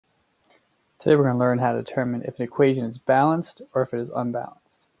Today we're going to learn how to determine if an equation is balanced or if it is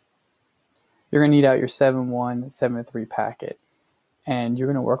unbalanced. You're going to need out your 7-1, 7-3 packet, and you're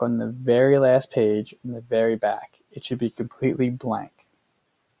going to work on the very last page in the very back. It should be completely blank.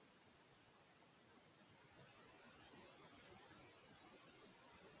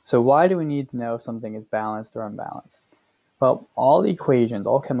 So why do we need to know if something is balanced or unbalanced? Well, all equations,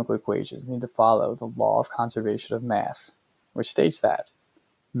 all chemical equations, need to follow the law of conservation of mass, which states that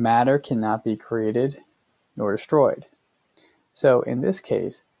matter cannot be created nor destroyed. So in this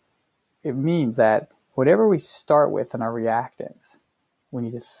case, it means that whatever we start with in our reactants, we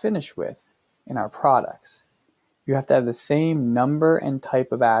need to finish with in our products. You have to have the same number and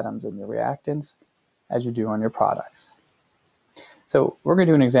type of atoms in your reactants as you do on your products. So we're going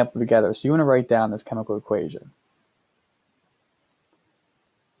to do an example together. So you want to write down this chemical equation.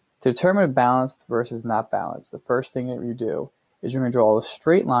 To determine balanced versus not balanced, the first thing that you do is you're going to draw a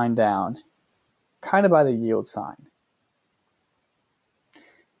straight line down, kind of by the yield sign.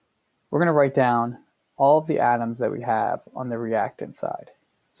 We're going to write down all of the atoms that we have on the reactant side.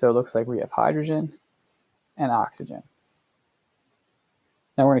 So it looks like we have hydrogen and oxygen.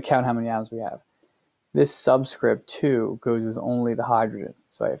 Now we're going to count how many atoms we have. This subscript 2 goes with only the hydrogen.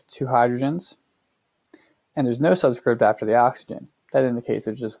 So I have 2 hydrogens, and there's no subscript after the oxygen. That indicates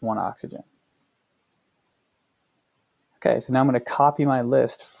there's just 1 oxygen. Okay, so now I'm going to copy my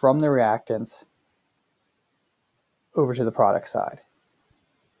list from the reactants over to the product side.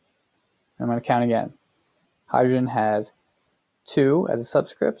 I'm going to count again. Hydrogen has 2 as a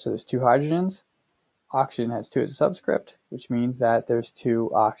subscript, so there's 2 hydrogens. Oxygen has 2 as a subscript, which means that there's 2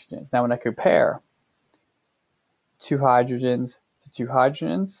 oxygens. Now when I compare 2 hydrogens to 2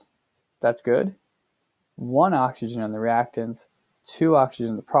 hydrogens, that's good. 1 oxygen on the reactants, 2 oxygen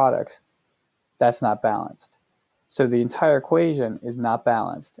in the products, that's not balanced. So the entire equation is not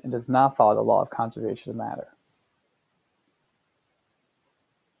balanced and does not follow the law of conservation of matter.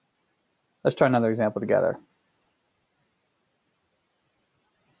 Let's try another example together.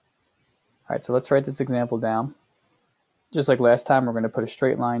 All right, so let's write this example down. Just like last time, we're going to put a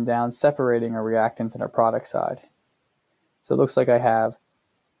straight line down separating our reactants and our product side. So it looks like I have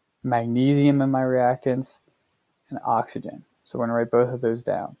magnesium in my reactants and oxygen. So we're going to write both of those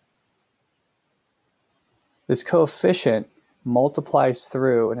down. This coefficient multiplies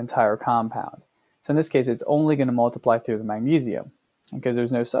through an entire compound. So in this case, it's only going to multiply through the magnesium. Because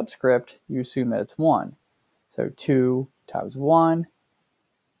there's no subscript, you assume that it's 1. So 2 times 1.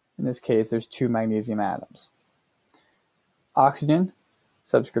 In this case, there's 2 magnesium atoms. Oxygen,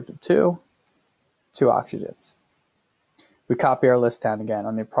 subscript of 2, 2 oxygens. We copy our list down again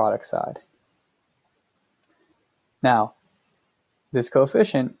on the product side. Now, this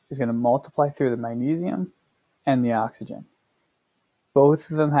coefficient is going to multiply through the magnesium and the oxygen.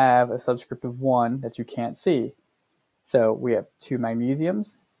 Both of them have a subscript of 1 that you can't see. So we have 2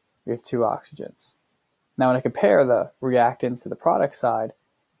 magnesiums, we have 2 oxygens. Now when I compare the reactants to the product side,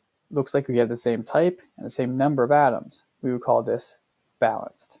 it looks like we have the same type and the same number of atoms. We would call this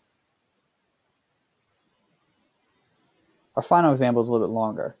balanced. Our final example is a little bit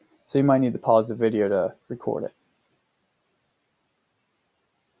longer, so you might need to pause the video to record it.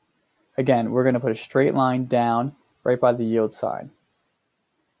 Again, we're going to put a straight line down right by the yield sign.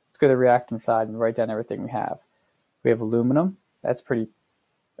 Let's go to the reactant side and write down everything we have. We have aluminum, that's pretty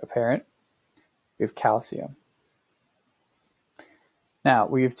apparent. We have calcium. Now,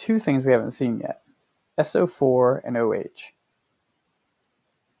 we have 2 things we haven't seen yet, SO4 and OH.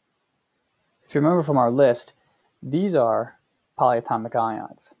 If you remember from our list, these are polyatomic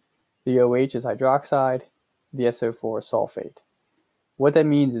ions. The OH is hydroxide, the SO4 is sulfate. What that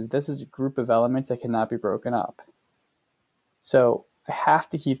means is this is a group of elements that cannot be broken up. So I have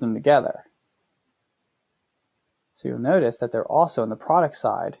to keep them together. So you'll notice that they're also on the product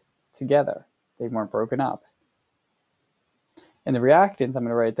side together. They weren't broken up. In the reactants, I'm going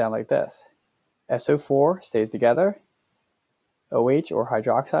to write it down like this. SO4 stays together. OH or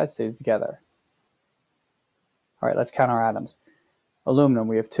hydroxide stays together. All right, let's count our atoms. Aluminum,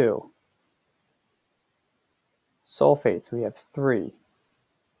 we have 2. Sulfates, we have 3.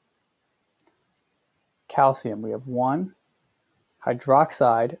 Calcium, we have 1.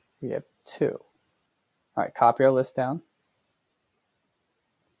 Hydroxide, we have 2. All right, copy our list down.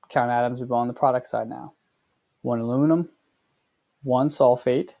 Count atoms we go on the product side now. 1 aluminum, 1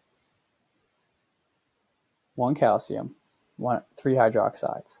 sulfate, 1 calcium, 3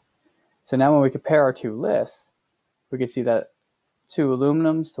 hydroxides. So now when we compare our 2 lists, we can see that 2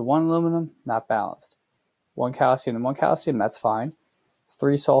 aluminums to 1 aluminum, not balanced. 1 calcium to 1 calcium, that's fine.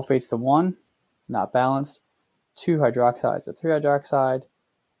 3 sulfates to 1, not balanced. 2 hydroxides to 3 hydroxide,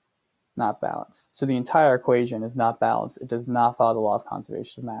 not balanced. So the entire equation is not balanced. It does not follow the law of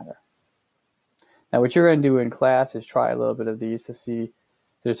conservation of matter. Now what you're going to do in class is try a little bit of these to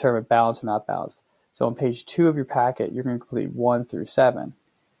determine balance or not balance. So on page 2 of your packet, you're going to complete 1 through 7.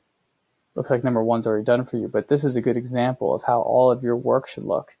 Looks like number 1's already done for you, but this is a good example of how all of your work should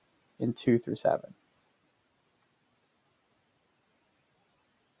look in 2 through 7.